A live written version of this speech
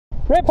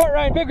Rampart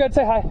Ryan, Big Red,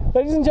 say hi.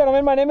 Ladies and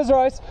gentlemen, my name is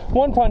Royce.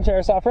 One Punch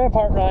Airsoft,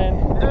 Rampart Ryan,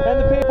 and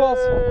the peoples.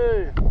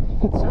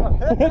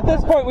 At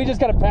this point, we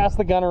just got to pass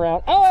the gun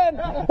around. Oh, and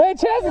hey,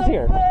 Chaz is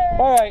here.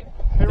 All right.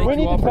 Thank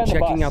you all for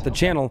checking out the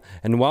channel,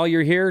 and while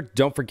you're here,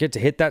 don't forget to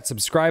hit that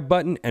subscribe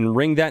button and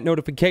ring that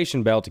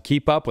notification bell to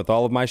keep up with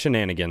all of my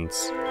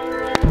shenanigans.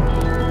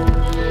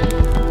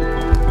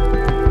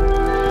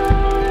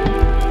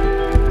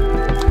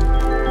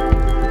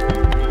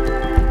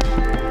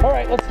 All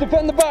right, let's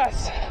defend the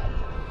bus.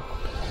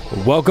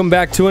 Welcome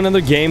back to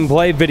another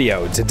gameplay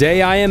video.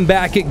 Today I am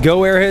back at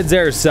GoAirheads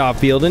Airsoft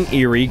Field in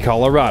Erie,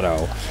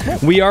 Colorado.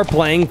 We are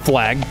playing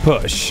Flag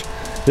Push.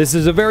 This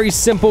is a very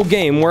simple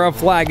game where a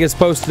flag is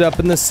posted up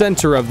in the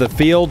center of the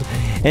field,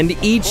 and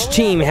each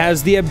team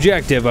has the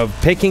objective of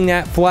picking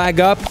that flag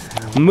up,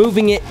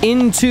 moving it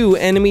into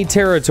enemy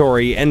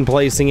territory, and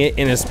placing it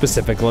in a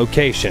specific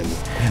location.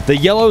 The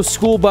yellow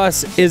school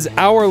bus is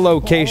our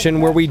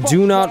location where we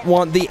do not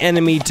want the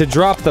enemy to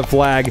drop the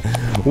flag,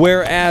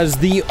 whereas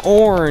the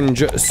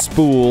orange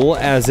spool,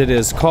 as it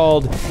is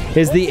called,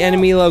 is the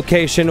enemy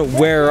location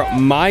where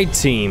my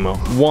team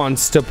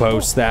wants to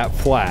post that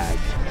flag.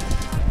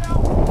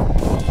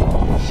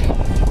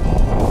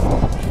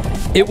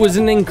 It was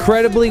an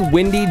incredibly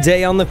windy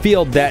day on the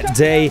field that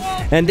day,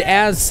 and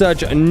as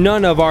such,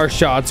 none of our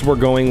shots were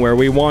going where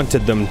we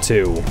wanted them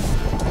to.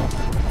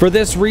 For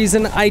this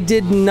reason, I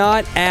did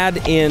not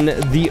add in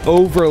the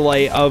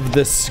overlay of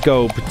the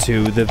scope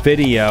to the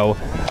video.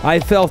 I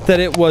felt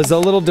that it was a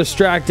little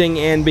distracting,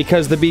 and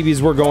because the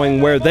BBs were going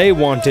where they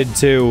wanted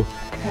to,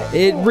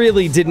 it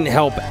really didn't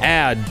help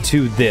add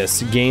to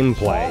this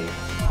gameplay.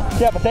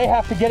 Yeah, but they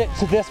have to get it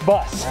to this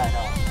bus.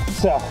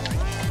 So,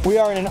 we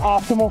are in an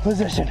optimal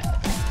position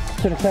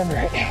to defend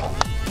right now.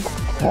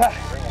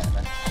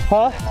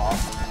 Huh?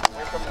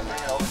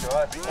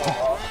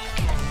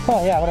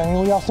 Oh yeah, but I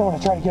mean, we also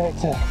want to try to get it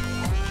to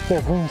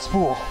their green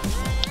spool.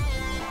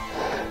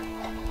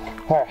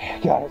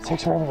 Alright, got it. It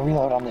takes forever to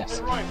reload on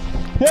this.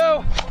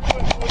 Yo!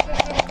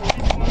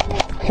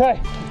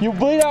 Okay, you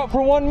bleed out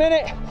for 1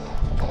 minute.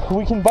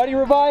 We can buddy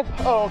revive.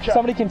 Oh, okay.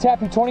 Somebody can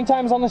tap you 20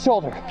 times on the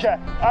shoulder. Okay,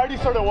 I already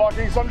started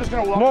walking, so I'm just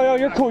gonna walk. No,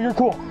 you're cool, you're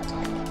cool.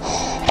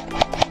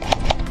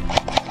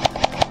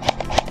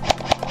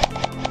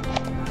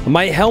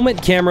 My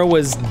helmet camera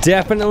was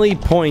definitely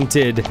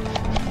pointed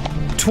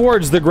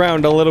towards the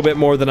ground a little bit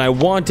more than I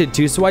wanted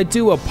to, so I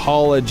do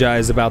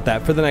apologize about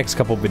that for the next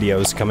couple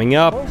videos coming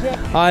up.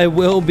 I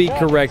will be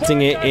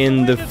correcting it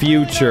in the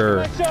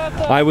future.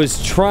 I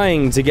was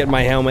trying to get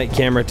my helmet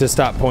camera to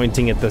stop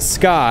pointing at the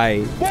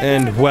sky,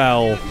 and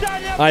well,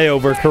 I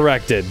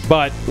overcorrected.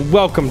 But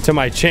welcome to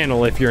my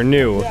channel if you're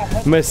new.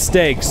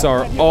 Mistakes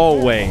are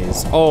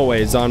always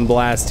on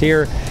blast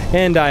here,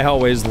 and I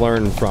always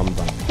learn from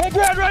them. Hey,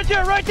 Brad, right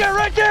there, right there,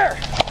 right there!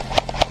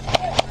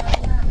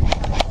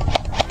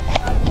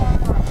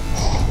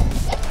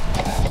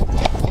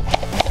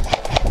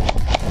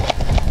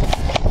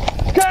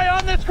 Okay,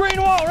 on this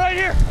green wall, right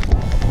here!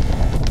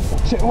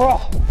 Shit, we're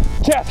all.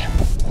 Chest,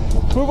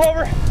 move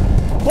over.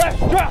 Left,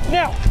 drop,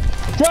 now!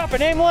 Drop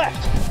and aim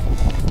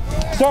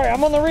left. Sorry,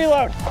 I'm on the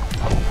reload.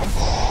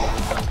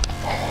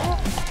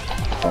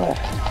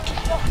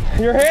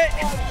 You're hit.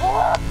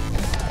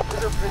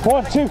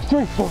 1, 2,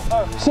 3, 4,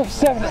 6,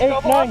 7,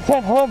 8, 9,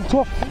 10, 11,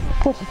 12,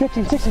 14,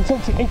 15, 16,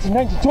 17, 18,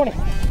 19, 20.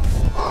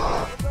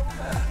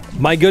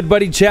 My good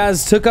buddy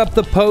Chaz took up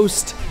the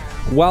post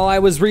while I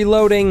was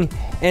reloading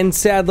and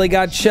sadly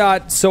got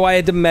shot, so I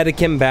had to medic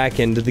him back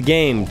into the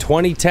game.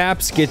 20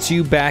 taps gets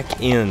you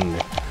back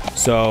in.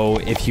 So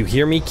if you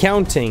hear me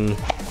counting,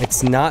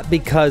 it's not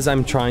because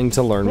I'm trying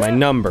to learn my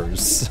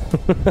numbers.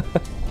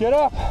 Get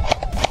up.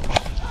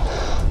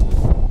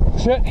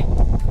 Shit.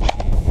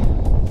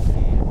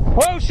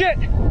 Oh shit!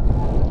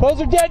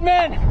 Those are dead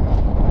men!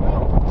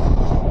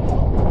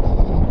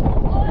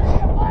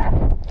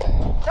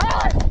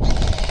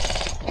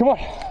 Come on.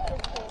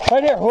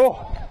 Right here. Whoa.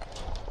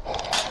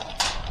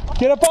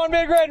 Get up on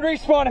Big Red and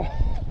respawn him.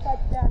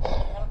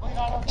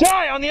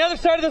 Jai, on the other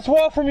side of this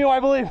wall from you,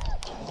 I believe.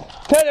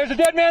 Okay, there's a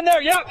dead man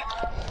there. Yep.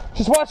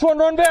 Just watch one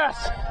run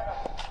past.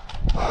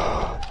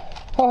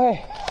 Oh,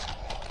 hey.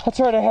 That's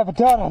right, I have a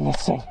dot on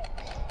this thing.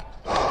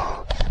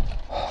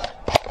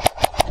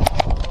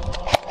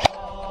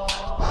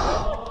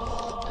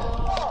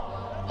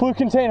 Blue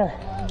container.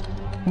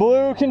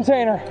 Blue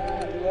container.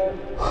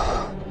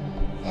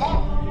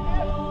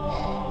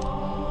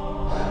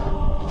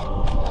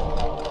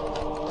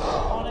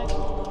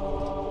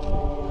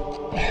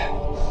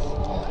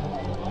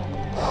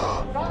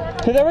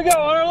 Okay, there we go,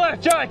 on our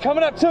left. Jai,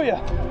 coming up to you.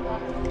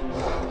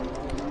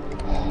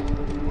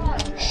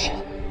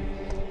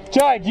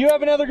 Jai, do you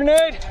have another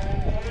grenade?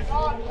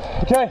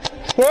 Okay,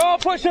 they're all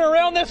pushing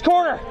around this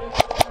corner.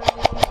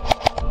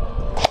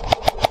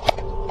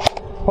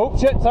 Oh,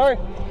 shit, sorry.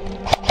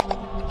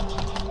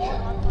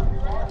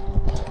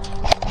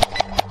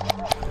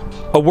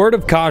 A word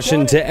of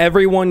caution to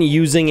everyone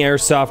using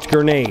airsoft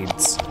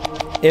grenades.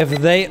 If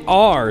they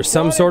are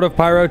some sort of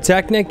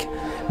pyrotechnic,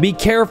 Be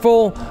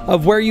careful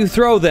of where you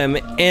throw them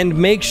and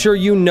make sure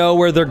you know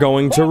where they're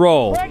going to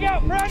roll.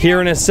 Here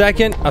in a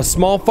second, a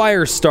small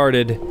fire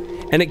started,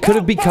 and it could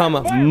have become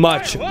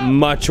much,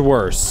 much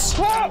worse.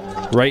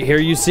 Right here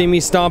you see me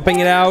stomping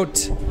it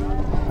out.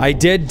 I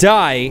did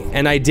die,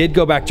 and I did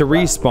go back to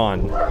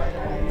respawn.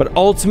 But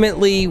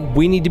ultimately,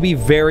 we need to be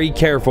very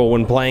careful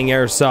when playing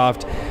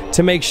Airsoft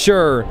to make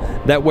sure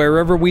that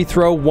wherever we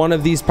throw one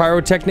of these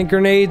pyrotechnic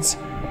grenades,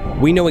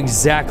 we know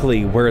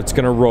exactly where it's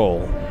gonna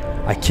roll.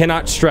 I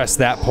cannot stress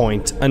that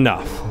point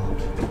enough.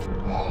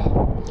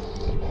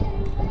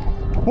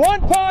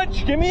 One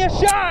punch, give me a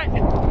shot.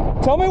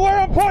 Tell me where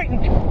I'm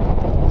pointing.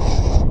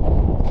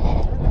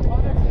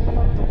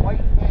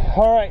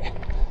 All right,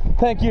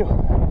 thank you.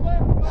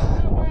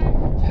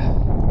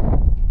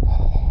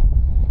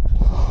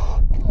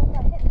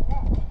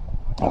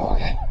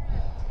 Okay.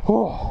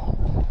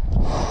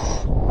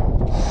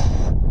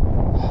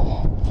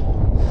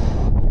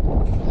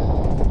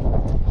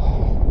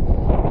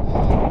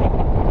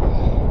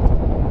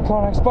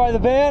 Connex by the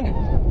van.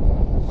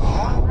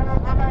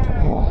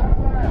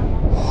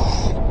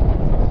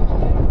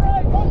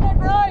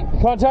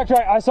 Contact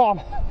right, I saw him.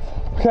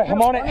 Okay,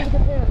 I'm on it.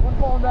 One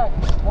falling back.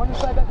 One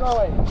inside that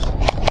doorway.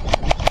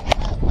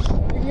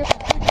 You can get some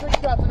quick trick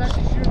shots and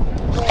actually shoot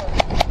through the door.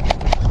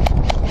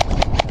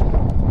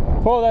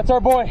 Oh, that's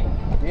our boy.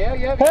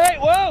 Yeah. Hey,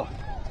 whoa!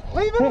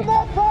 Leave it on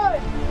that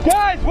side!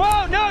 Guys,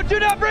 whoa, no, do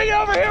not bring it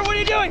over here. What are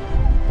you doing?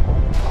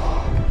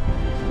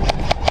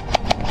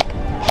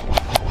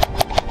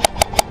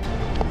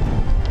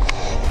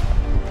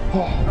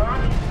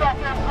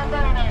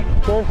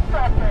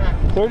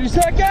 Seconds. 30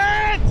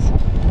 seconds!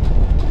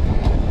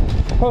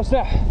 Oh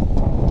snap.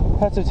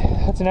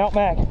 That's an out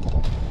mag.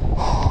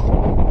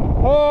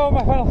 Oh,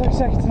 my final 30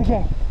 seconds in the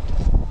game.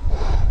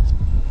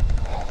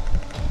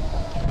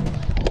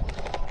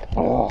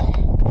 Oh.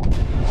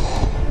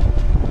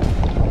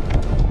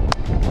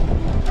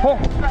 Go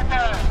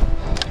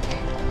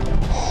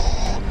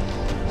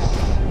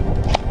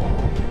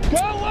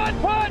one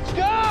punch,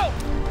 go!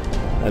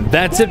 And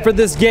that's it for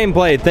this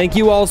gameplay. Thank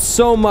you all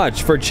so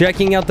much for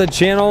checking out the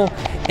channel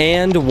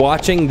and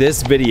watching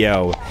this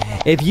video.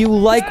 If you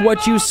like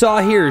what you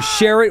saw here,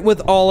 share it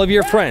with all of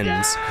your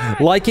friends.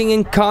 Liking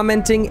and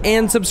commenting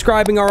and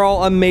subscribing are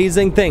all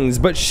amazing things,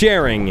 but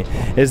sharing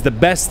is the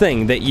best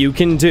thing that you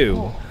can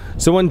do.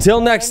 So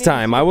until next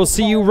time, I will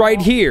see you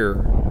right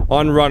here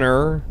on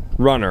Runner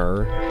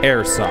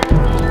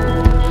Airsoft.